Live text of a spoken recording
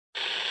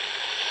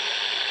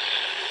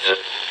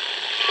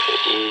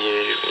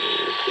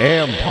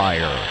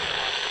Empire.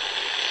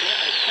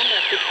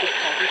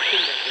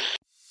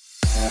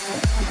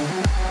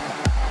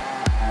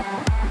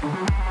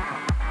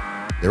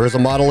 There is a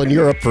model in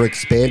Europe for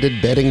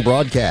expanded betting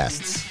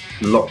broadcasts.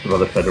 Lots of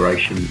other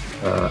federations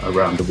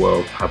around the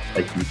world have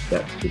taken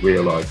steps to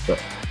realise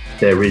that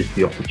there is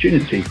the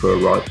opportunity for a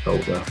rights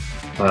holder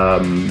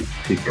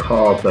to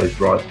carve those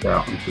rights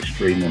out and to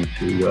stream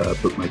onto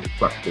bookmaker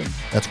platforms.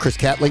 That's Chris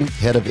Catling,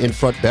 head of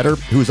Infront Bettor,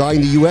 who's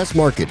eyeing the U.S.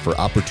 market for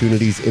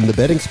opportunities in the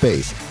betting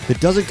space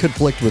that doesn't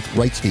conflict with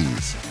rights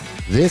fees.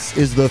 This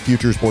is the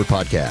Future Sport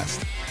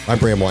Podcast. I'm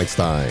Bram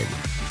Weinstein.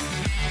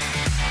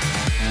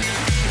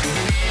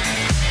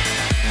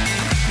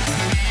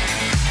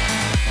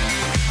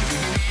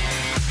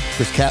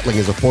 Chris Catling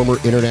is a former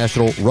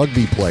international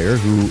rugby player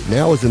who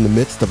now is in the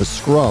midst of a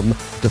scrum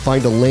to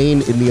find a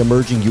lane in the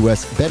emerging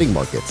U.S. betting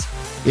markets.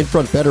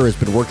 Infront Bettor has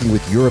been working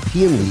with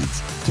European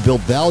leagues to build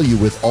value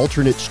with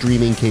alternate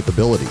streaming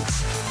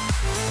capabilities.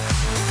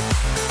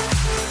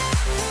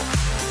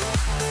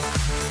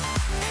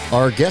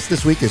 Our guest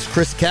this week is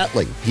Chris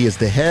Catling. He is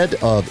the head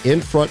of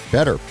Infront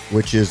Bettor,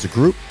 which is a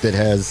group that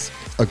has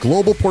a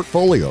global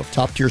portfolio of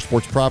top-tier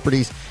sports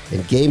properties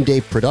and game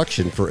day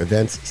production for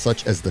events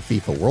such as the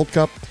FIFA World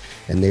Cup,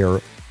 and they are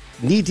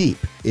knee-deep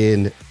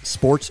in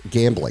sports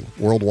gambling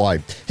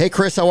worldwide. Hey,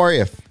 Chris, how are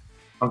you?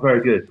 I'm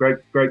very good. Great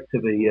to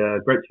be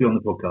on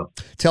the podcast.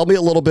 Tell me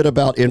a little bit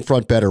about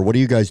Infront Bettor. What do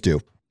you guys do?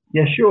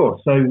 Yeah, sure.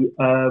 So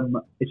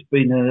it's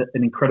been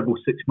an incredible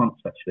 6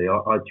 months, actually.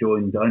 I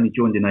only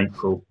joined in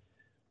April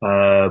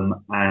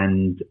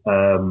and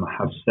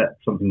have set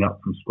something up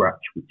from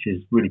scratch, which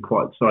is really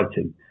quite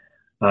exciting.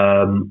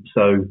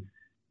 So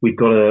we've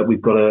got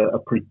a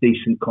pretty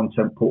decent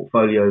content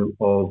portfolio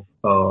of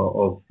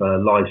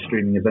live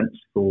streaming events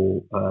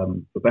for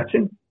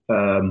betting.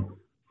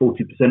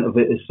 40% of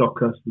it is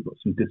soccer. So we've got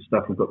some good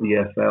stuff. We've got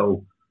the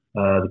EFL,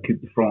 the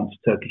Coupe de France,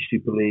 Turkish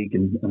Super League,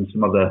 and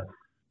some other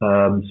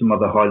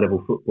high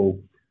level football.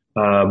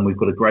 We've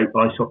got a great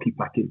ice hockey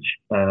package,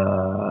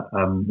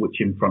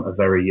 which Infront are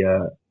very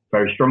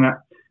strong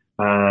at,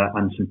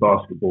 and some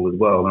basketball as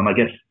well. And I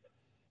guess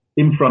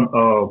Infront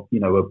are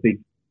a big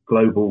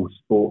global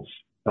sports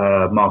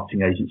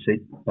marketing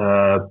agency,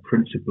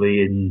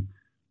 principally in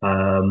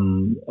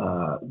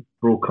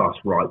broadcast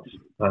rights,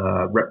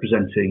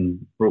 representing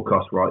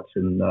broadcast rights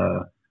and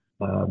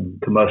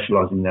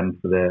commercializing them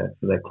for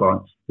their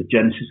clients. The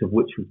genesis of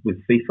which was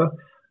with FIFA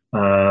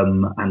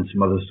and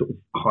some other sort of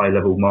high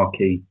level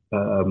marquee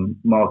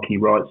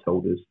rights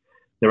holders.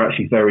 They're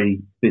actually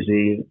very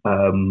busy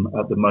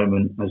at the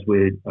moment as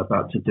we're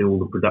about to do all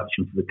the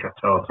production for the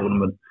Qatar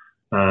tournament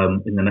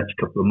in the next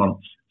couple of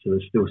months. So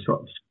there's still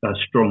sort of a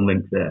strong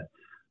link there.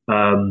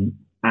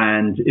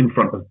 And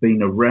Infront have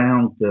been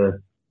around the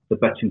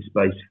betting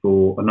space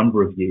for a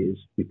number of years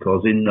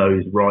because in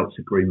those rights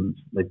agreements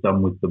they've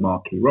done with the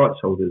marquee rights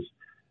holders,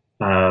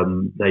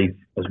 they've,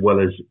 as well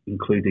as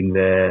including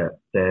their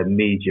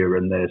media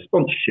and their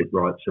sponsorship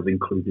rights, have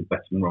included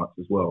betting rights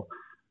as well.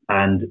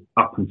 And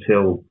up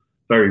until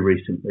very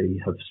recently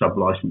have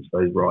sub-licensed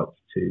those rights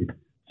to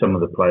some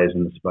of the players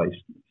in the space.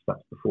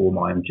 That's before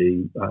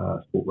IMG,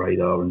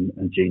 Sportradar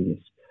and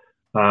Genius.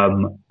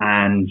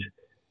 And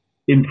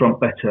Infront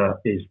Bettor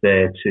is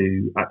there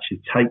to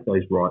actually take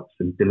those rights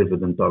and deliver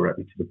them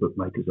directly to the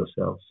bookmakers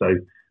ourselves. So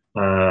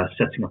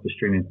setting up a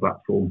streaming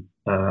platform,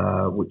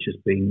 which has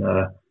been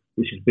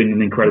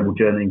an incredible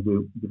journey.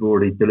 We've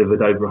already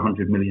delivered over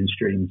 100 million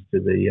streams to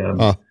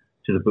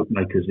the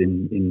bookmakers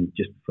in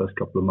just the first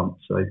couple of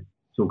months. So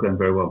it's all going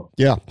very well.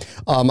 Yeah.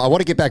 I want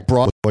to get back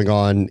broad going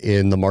on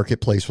in the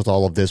marketplace with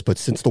all of this, but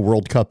since the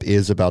World Cup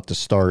is about to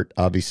start,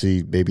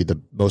 obviously maybe the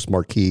most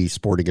marquee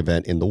sporting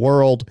event in the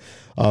world,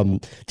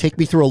 take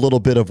me through a little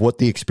bit of what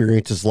the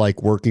experience is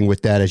like working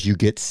with that as you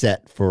get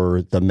set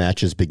for the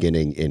matches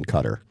beginning in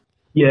Qatar.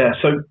 Yeah.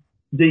 So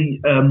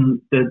the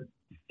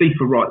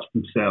FIFA rights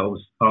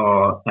themselves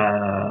are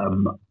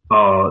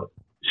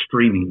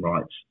streaming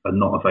rights, are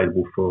not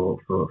available for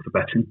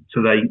betting.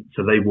 So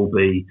they will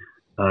be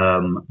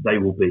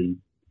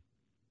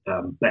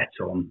bet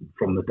on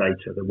from the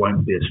data. There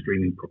won't be a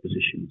streaming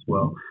proposition as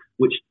well,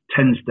 which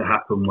tends to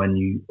happen when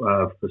you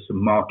for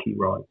some marquee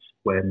rights,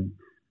 when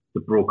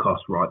the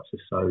broadcast rights are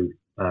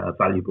so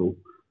valuable.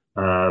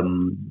 They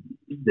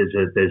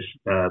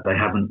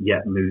haven't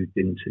yet moved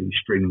into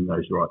streaming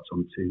those rights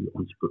onto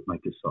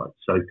bookmakers' sites.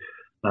 So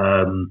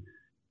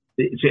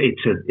it's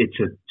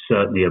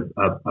certainly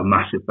a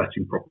massive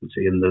betting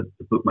property, and the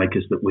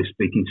bookmakers that we're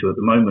speaking to at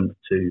the moment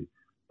to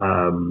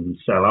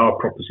sell our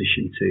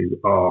proposition to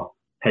are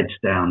heads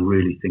down,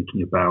 really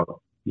thinking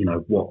about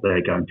what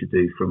they're going to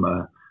do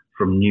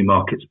from new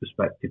markets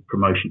perspective,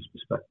 promotions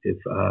perspective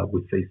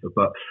with FIFA.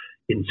 But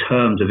in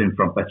terms of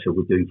Infront Bettor,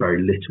 we're doing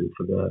very little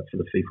for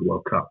the FIFA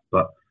World Cup,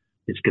 but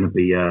it's going to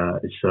be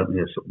it's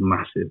certainly a sort of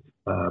massive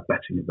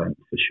betting event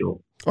for sure.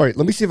 All right,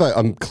 let me see if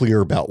I'm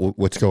clear about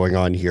what's going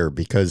on here,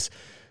 because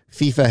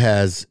FIFA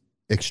has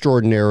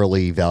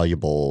extraordinarily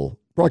valuable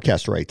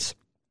broadcast rights.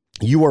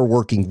 you are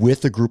working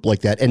with a group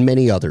like that and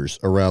many others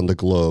around the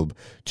globe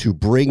to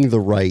bring the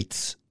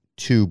rights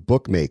to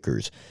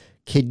bookmakers.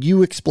 Can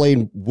you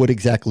explain what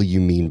exactly you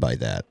mean by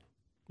that?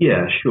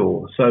 Yeah,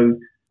 sure. So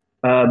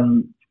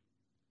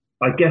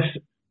I guess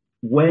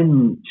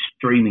when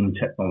streaming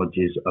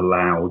technologies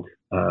allowed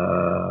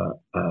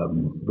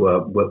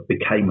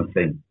became a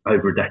thing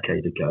over a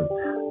decade ago,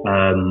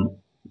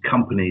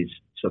 companies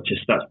such as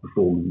Stats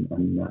Perform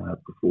and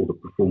before the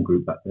Perform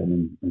Group back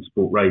then and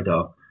Sport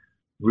Radar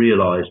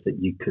realised that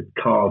you could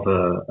carve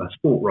a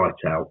sport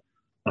right out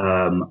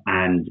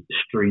and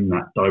stream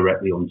that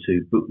directly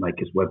onto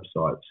bookmakers'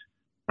 websites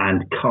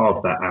and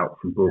carve that out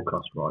from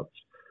broadcast rights.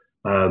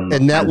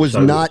 And that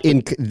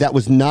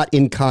was not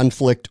in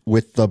conflict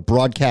with the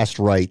broadcast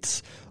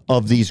rights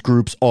of these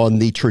groups on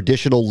the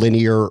traditional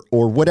linear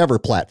or whatever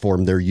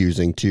platform they're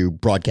using to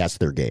broadcast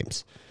their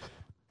games.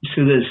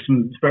 So there's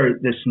some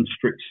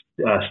strict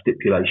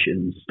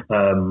stipulations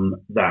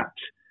that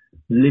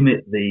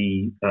limit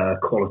the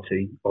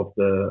quality of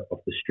the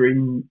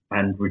stream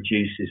and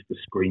reduces the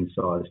screen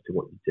size to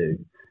what you do.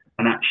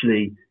 And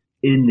actually,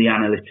 in the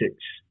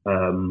analytics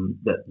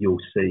that you'll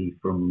see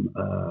from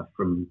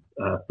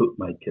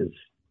bookmakers'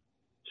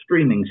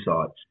 streaming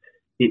sites,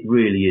 it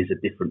really is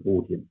a different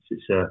audience.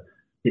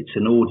 It's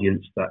an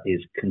audience that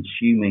is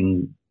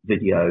consuming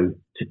video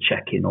to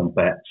check in on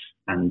bets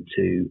and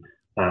to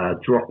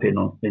drop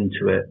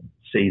into it,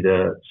 see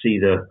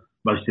the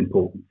most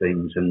important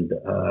things,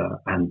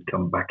 and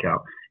come back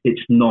out.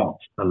 It's not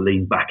a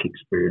lean back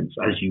experience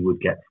as you would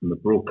get from the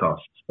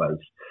broadcast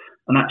space.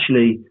 And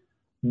actually,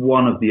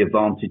 one of the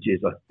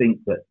advantages I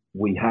think that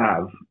we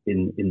have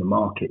in the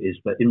market is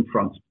that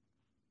Infront's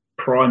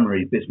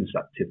primary business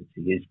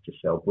activity is to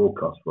sell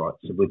broadcast rights.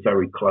 So we're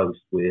very close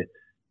with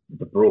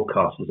the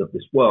broadcasters of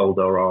this world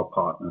are our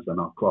partners and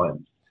our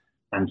clients.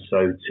 And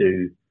so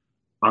to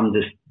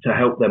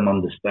help them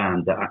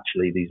understand that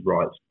actually these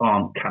rights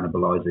aren't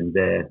cannibalizing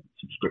their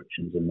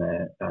subscriptions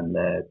and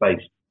their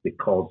base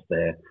because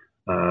they're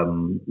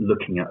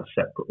looking at a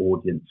separate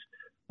audience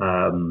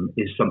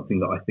is something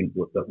that I think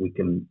that we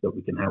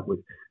can help with.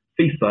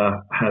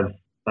 FIFA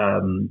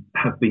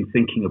have been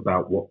thinking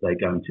about what they're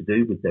going to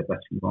do with their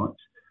betting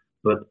rights,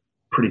 but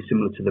pretty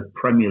similar to the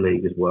Premier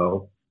League as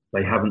well,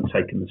 they haven't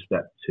taken the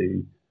step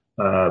to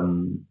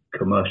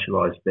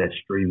commercialise their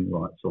streaming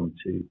rights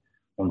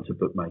onto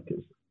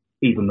bookmakers,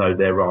 even though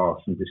there are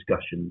some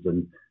discussions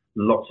and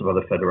lots of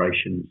other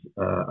federations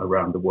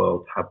around the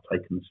world have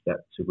taken the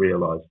step to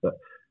realise that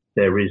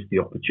there is the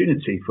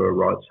opportunity for a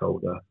rights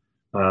holder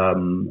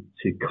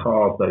to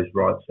carve those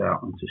rights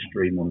out and to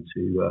stream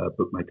onto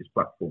bookmakers'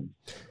 platforms.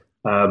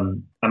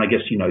 And I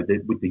guess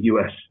with the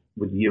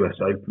US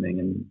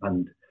opening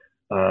and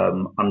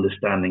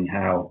understanding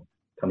how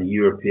kind of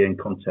European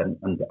content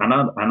and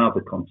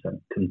other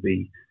content can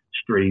be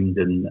streamed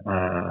and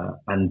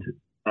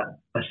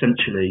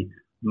essentially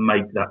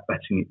make that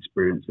betting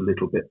experience a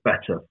little bit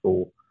better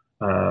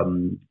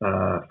from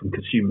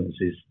consumers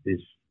is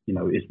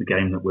the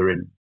game that we're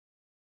in.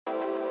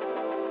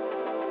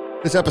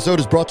 This episode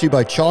is brought to you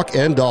by Chalk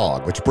and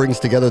Dog, which brings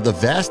together the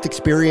vast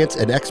experience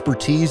and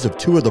expertise of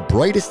two of the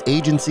brightest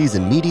agencies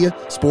in media,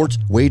 sports,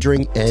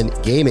 wagering, and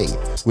gaming.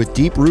 With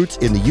deep roots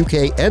in the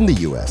UK and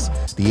the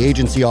US, the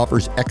agency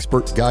offers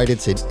expert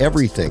guidance in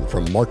everything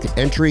from market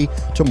entry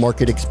to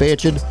market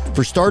expansion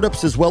for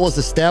startups as well as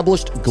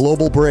established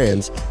global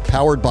brands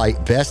powered by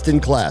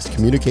best-in-class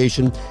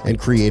communication and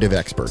creative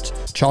experts.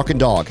 Chalk and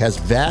Dog has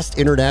vast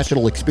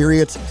international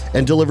experience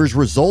and delivers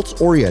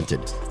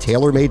results-oriented,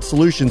 tailor-made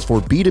solutions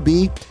for B2B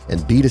and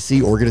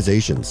B2C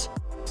organizations.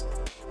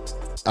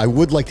 I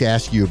would like to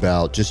ask you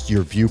about just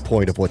your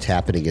viewpoint of what's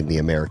happening in the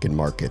American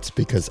markets,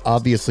 because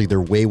obviously they're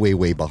way, way,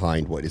 way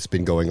behind what has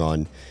been going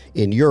on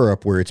in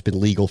Europe, where it's been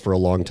legal for a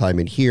long time.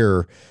 And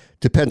here,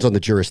 depends on the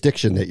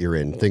jurisdiction that you're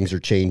in. Things are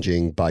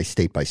changing by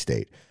state by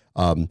state.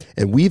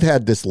 And we've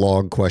had this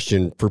long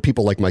question for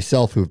people like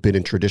myself who've been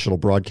in traditional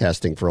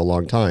broadcasting for a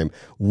long time.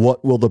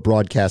 What will the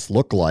broadcast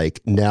look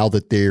like now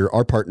that there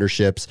are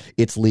partnerships,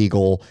 it's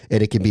legal,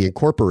 and it can be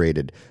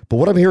incorporated? But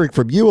what I'm hearing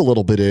from you a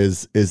little bit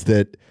is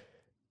that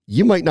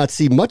you might not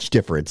see much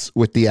difference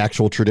with the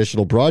actual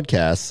traditional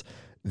broadcasts,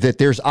 that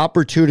there's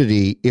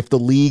opportunity if the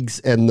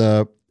leagues and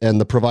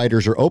the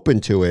providers are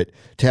open to it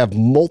to have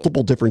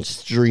multiple different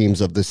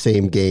streams of the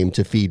same game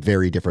to feed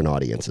very different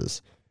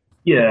audiences.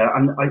 Yeah,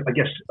 and I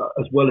guess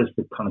as well as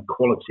the kind of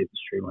quality of the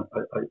stream,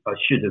 I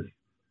should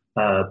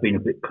have been a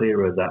bit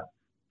clearer that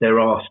there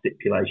are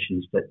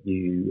stipulations that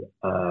you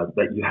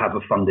have a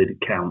funded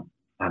account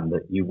and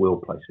that you will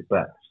place a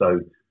bet.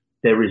 So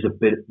there is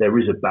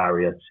a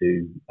barrier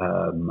to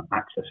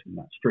accessing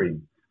that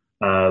stream,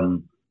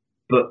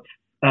 but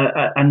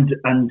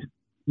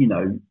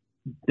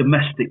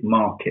domestic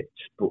markets,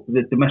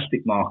 the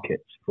domestic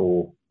markets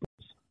for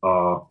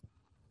are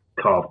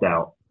carved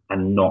out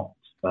and not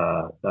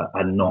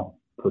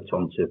put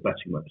onto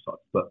betting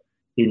websites. But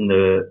in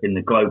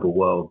the global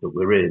world that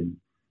we're in,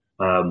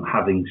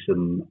 having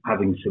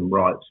some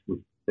rights with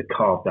the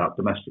carved out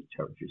domestic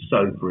territories.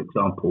 So, for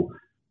example,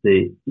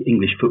 the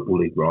English Football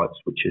League rights,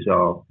 which is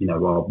our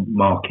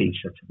marquee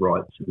set of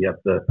rights. So we have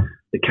the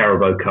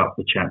Carabao Cup,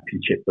 the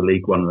Championship, the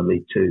League One and the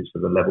League Two, so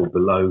the level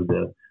below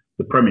the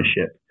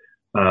Premiership.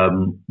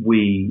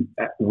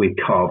 We're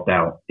carved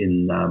out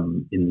in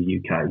the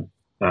UK,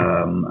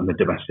 and the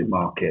domestic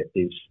market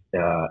is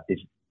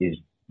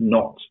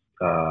not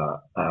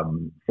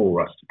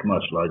for us to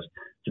commercialise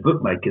to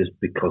bookmakers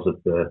because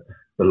of the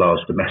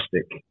large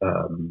domestic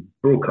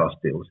broadcast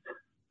deals.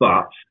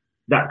 But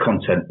that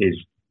content is,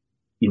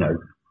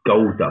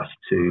 gold dust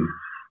to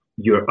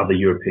other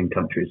European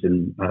countries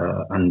and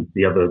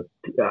the other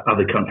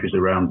countries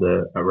around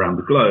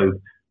the globe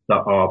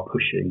that are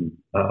pushing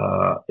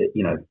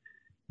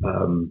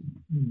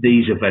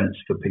these events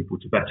for people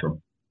to bet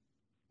on.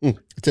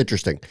 It's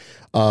interesting.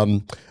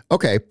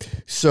 Okay,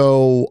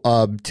 so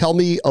tell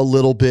me a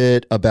little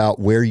bit about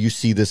where you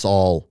see this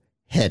all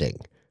heading.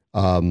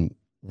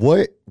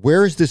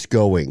 Where is this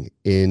going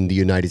in the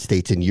United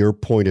States, in your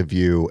point of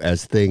view,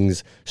 as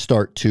things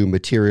start to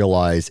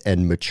materialize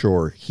and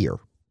mature here?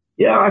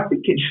 Yeah, I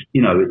think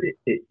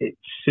it's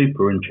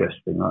super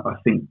interesting. I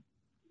think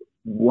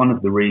one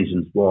of the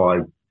reasons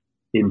why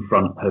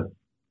Infront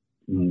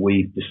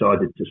we've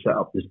decided to set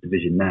up this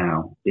division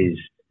now is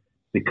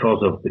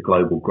because of the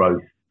global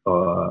growth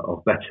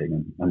of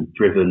betting and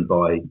driven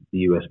by the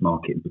US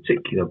market in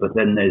particular. But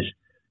then there's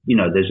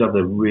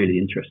other really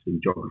interesting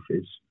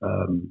geographies,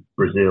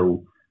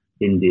 Brazil,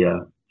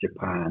 India,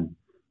 Japan,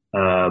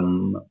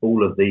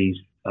 all of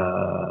these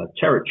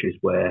territories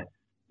where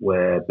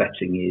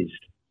betting is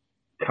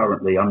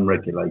currently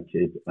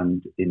unregulated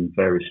and in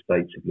various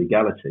states of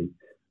legality,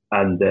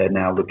 and they're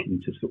now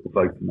looking to sort of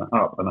open that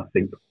up. And I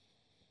think,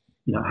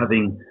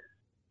 having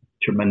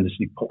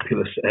tremendously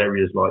populous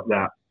areas like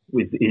that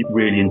with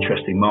really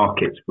interesting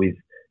markets with,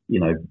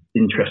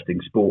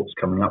 interesting sports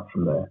coming up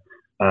from there,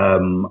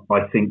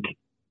 I think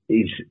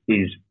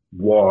is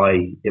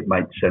why it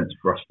makes sense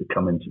for us to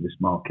come into this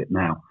market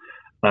now.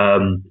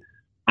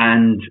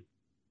 And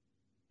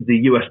the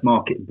US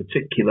market in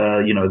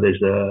particular,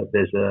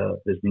 there's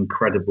an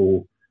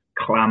incredible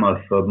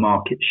clamour for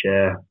market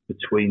share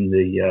between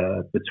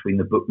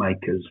the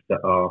bookmakers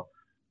that are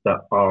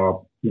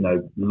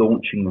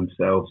launching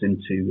themselves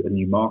into a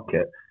new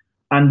market.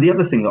 And the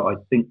other thing that I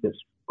think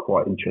that's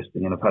quite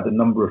interesting, and I've had a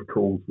number of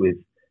calls with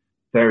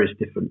various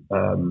different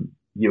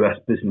US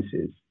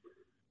businesses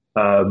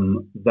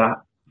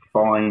that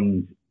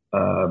find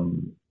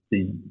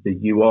the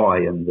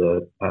UI and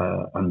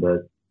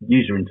the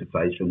user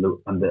interface and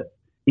the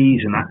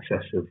ease and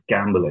access of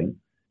gambling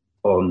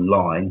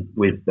online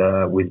with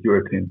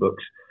European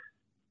books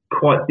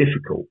quite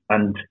difficult.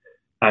 And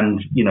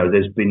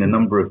there's been a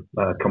number of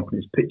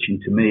companies pitching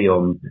to me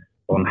on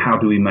how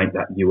do we make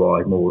that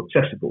UI more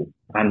accessible.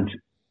 And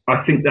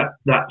I think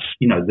that's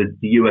the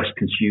US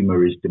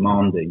consumer is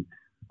demanding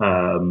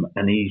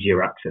an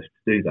easier access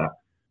to do that.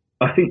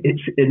 I think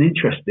it's an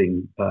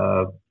interesting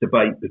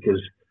debate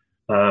because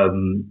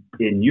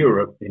in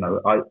Europe,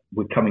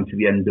 we're coming to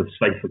the end of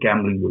Safer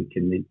Gambling Week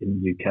in the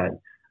UK,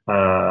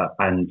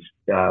 and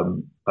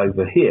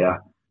over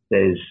here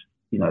there's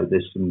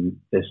some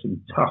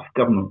tough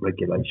government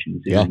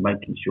regulations in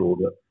making sure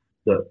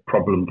that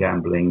problem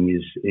gambling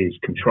is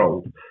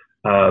controlled.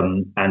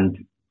 And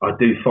I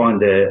do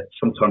find there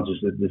sometimes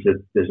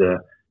there's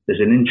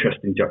an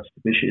interesting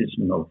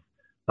juxtaposition of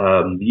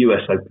the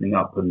US opening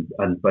up and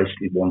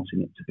basically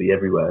wanting it to be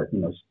everywhere.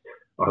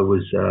 I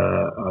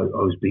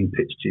was being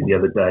pitched to the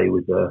other day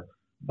with a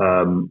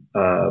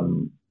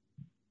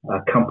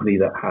company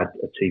that had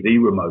a TV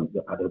remote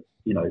that had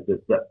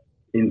that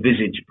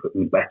envisaged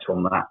putting a bet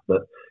on that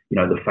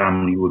the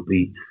family would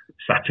be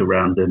sat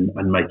around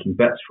and making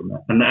bets from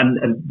that,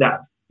 and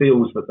that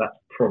feels that that's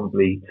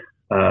probably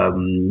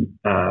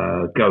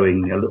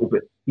going a little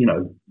bit,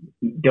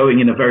 going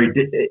in a very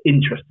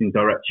interesting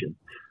direction.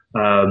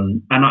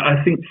 And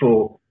I think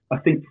for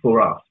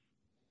us,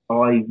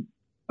 I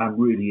am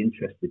really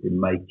interested in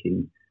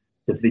making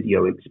the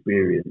video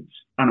experience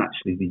and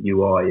actually the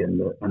UI and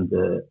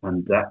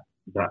that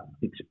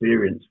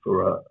experience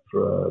for a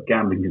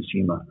gambling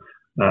consumer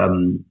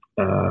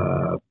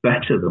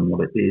better than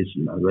what it is,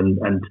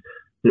 and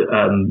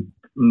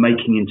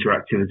making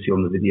interactivity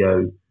on the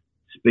video,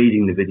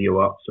 speeding the video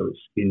up so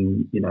it's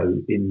in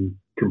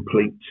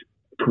complete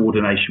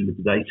coordination with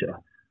the data,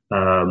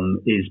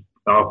 is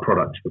our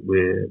products that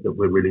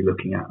we're really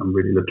looking at and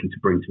really looking to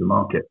bring to the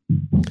market.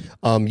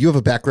 You have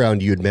a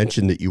background. You had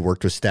mentioned that you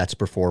worked with Stats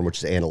Perform, which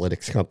is an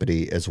analytics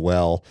company as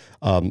well.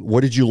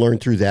 What did you learn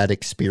through that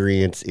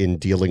experience in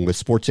dealing with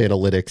sports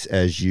analytics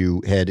as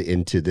you head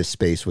into this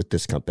space with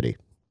this company?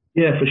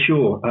 Yeah, for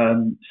sure.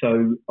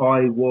 So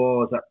I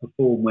was at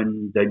Perform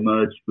when they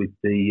merged with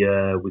the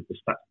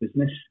Stats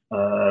business,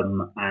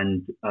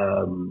 and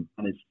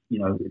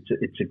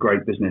it's a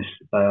great business.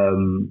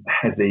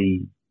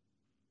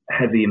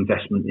 Heavy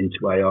investment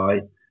into AI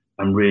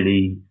and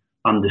really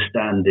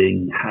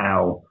understanding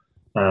how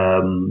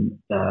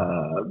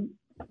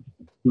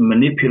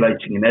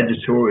manipulating and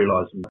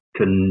editorializing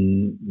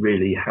can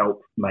really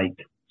help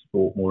make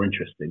sport more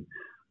interesting.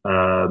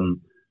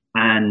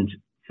 And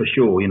for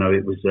sure,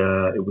 it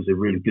was a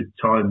really good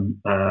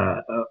time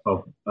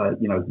of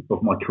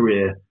my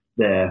career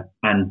there,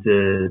 and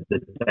the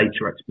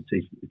data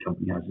expertise that the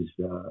company has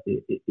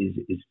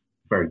is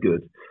very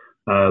good.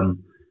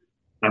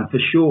 And for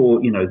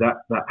sure,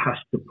 that has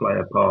to play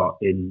a part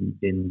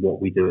in what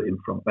we do at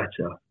Infront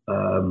Better.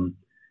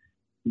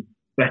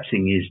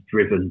 Betting is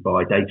driven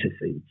by data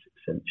feeds,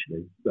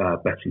 essentially.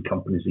 Betting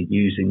companies are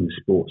using the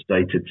sports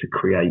data to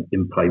create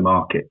in-play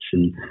markets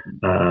and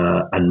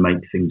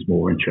make things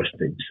more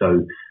interesting.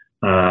 So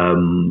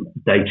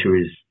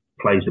data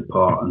plays a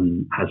part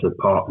and has a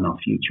part in our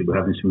future. We're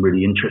having some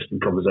really interesting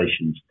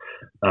conversations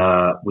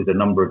with a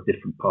number of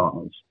different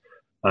partners.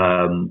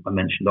 I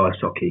mentioned ice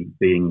hockey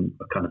being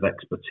a kind of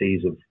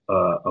expertise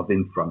of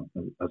Infront,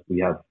 as we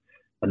have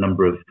a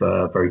number of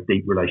very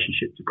deep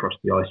relationships across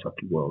the ice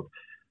hockey world.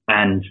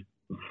 And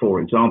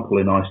for example,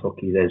 in ice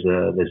hockey, there's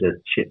a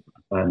chip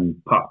and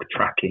puck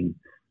tracking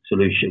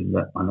solution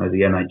that I know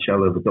the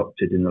NHL have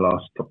adopted in the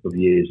last couple of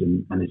years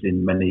and is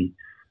in many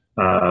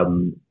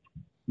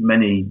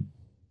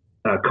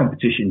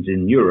competitions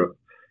in Europe.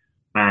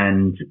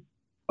 And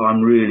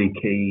I'm really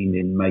keen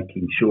in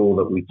making sure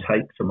that we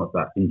take some of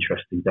that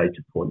interesting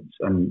data points.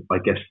 And I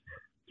guess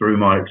through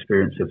my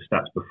experience of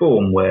Stats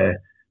Perform, where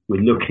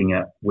we're looking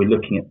at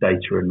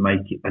data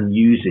and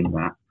using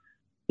that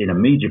in a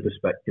media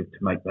perspective to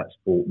make that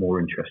sport more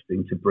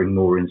interesting, to bring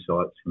more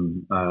insights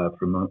from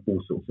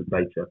all sorts of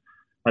data,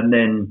 and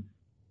then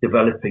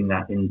developing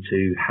that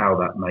into how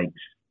that makes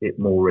it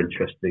more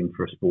interesting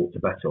for a sport to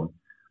bet on.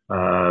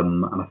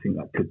 And I think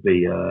that could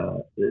be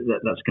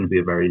that's going to be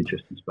a very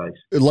interesting space.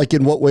 Like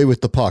in what way with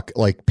the puck?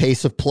 Like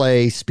pace of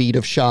play, speed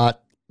of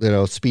shot,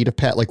 speed of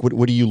pat. Like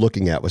what are you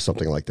looking at with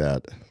something like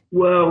that?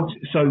 Well,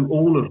 so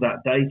all of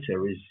that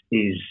data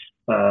is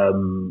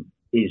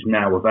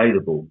now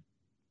available,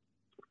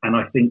 and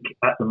I think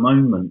at the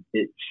moment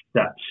it's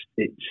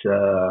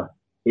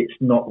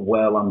not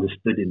well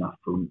understood enough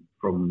from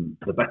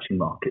the betting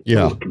market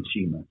or the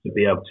consumer to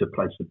be able to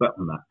place a bet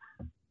on that.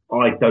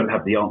 I don't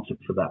have the answer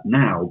for that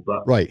now,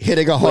 but right,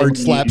 hitting a hard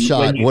slap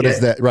shot. What does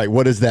that? Right,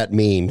 what does that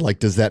mean? Like,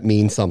 does that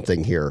mean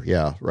something here?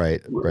 Yeah,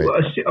 right.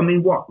 Well, I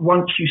mean,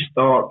 once you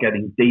start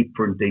getting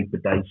deeper and deeper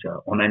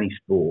data on any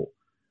sport,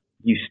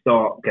 you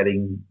start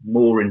getting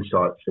more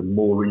insights and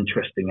more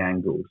interesting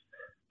angles.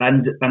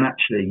 And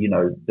actually,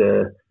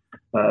 the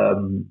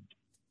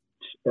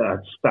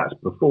Stats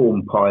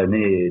Perform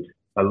pioneered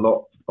a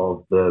lot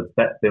of the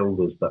bet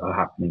builders that are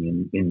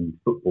happening in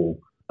football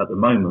at the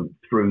moment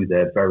through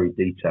their very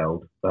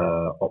detailed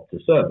Opta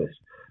service.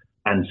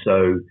 And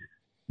so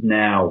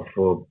now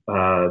for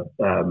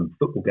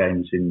football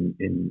games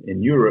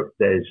in Europe,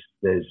 there's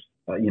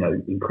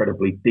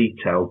incredibly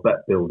detailed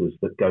bet builders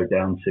that go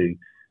down to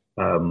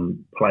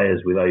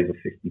players with over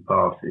 50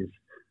 passes,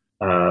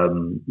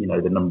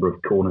 the number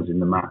of corners in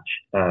the match,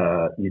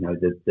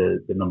 the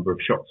number of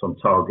shots on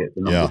target,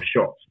 the number of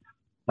shots.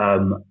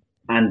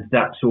 And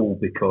that's all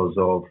because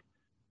of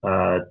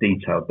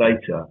detailed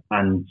data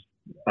and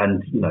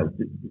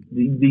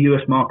the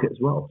US market as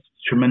well.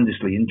 It's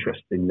tremendously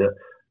interesting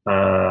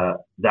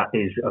that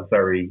is a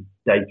very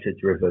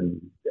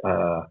data-driven,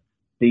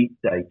 deep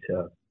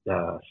data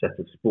set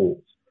of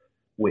sports,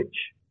 which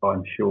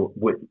I'm sure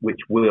which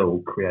will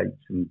create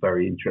some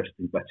very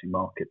interesting betting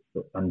markets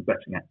and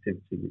betting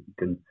activity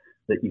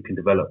that you can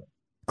develop.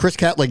 Chris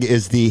Catling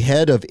is the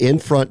head of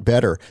Infront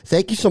Better.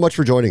 Thank you so much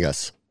for joining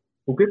us.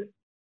 All good.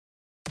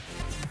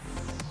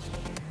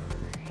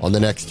 On the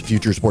next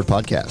Future Sport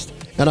podcast,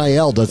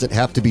 NIL doesn't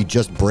have to be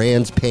just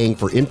brands paying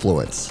for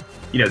influence.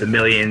 The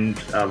millions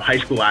of high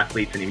school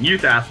athletes and even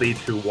youth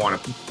athletes who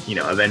want to,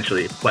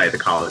 eventually play at the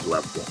college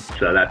level.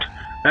 So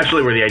that's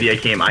really where the idea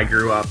came. I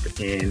grew up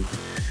in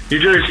New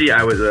Jersey.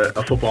 I was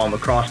a football and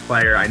lacrosse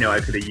player. I know I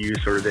could have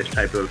used sort of this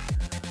type of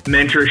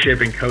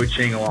mentorship and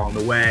coaching along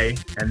the way.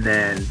 And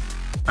then,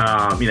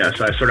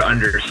 so I sort of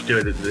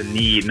understood the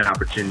need and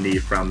opportunity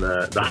from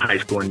the high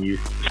school and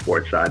youth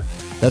sports side.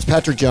 That's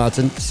Patrick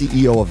Johnson,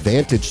 CEO of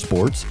Vantage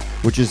Sports,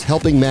 which is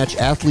helping match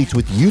athletes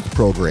with youth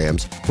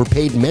programs for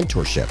paid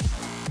mentorship.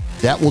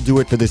 That will do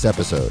it for this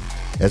episode.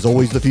 As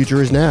always, the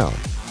future is now.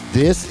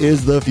 This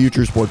is the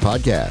Future Sport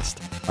Podcast.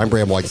 I'm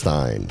Bram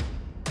Weinstein.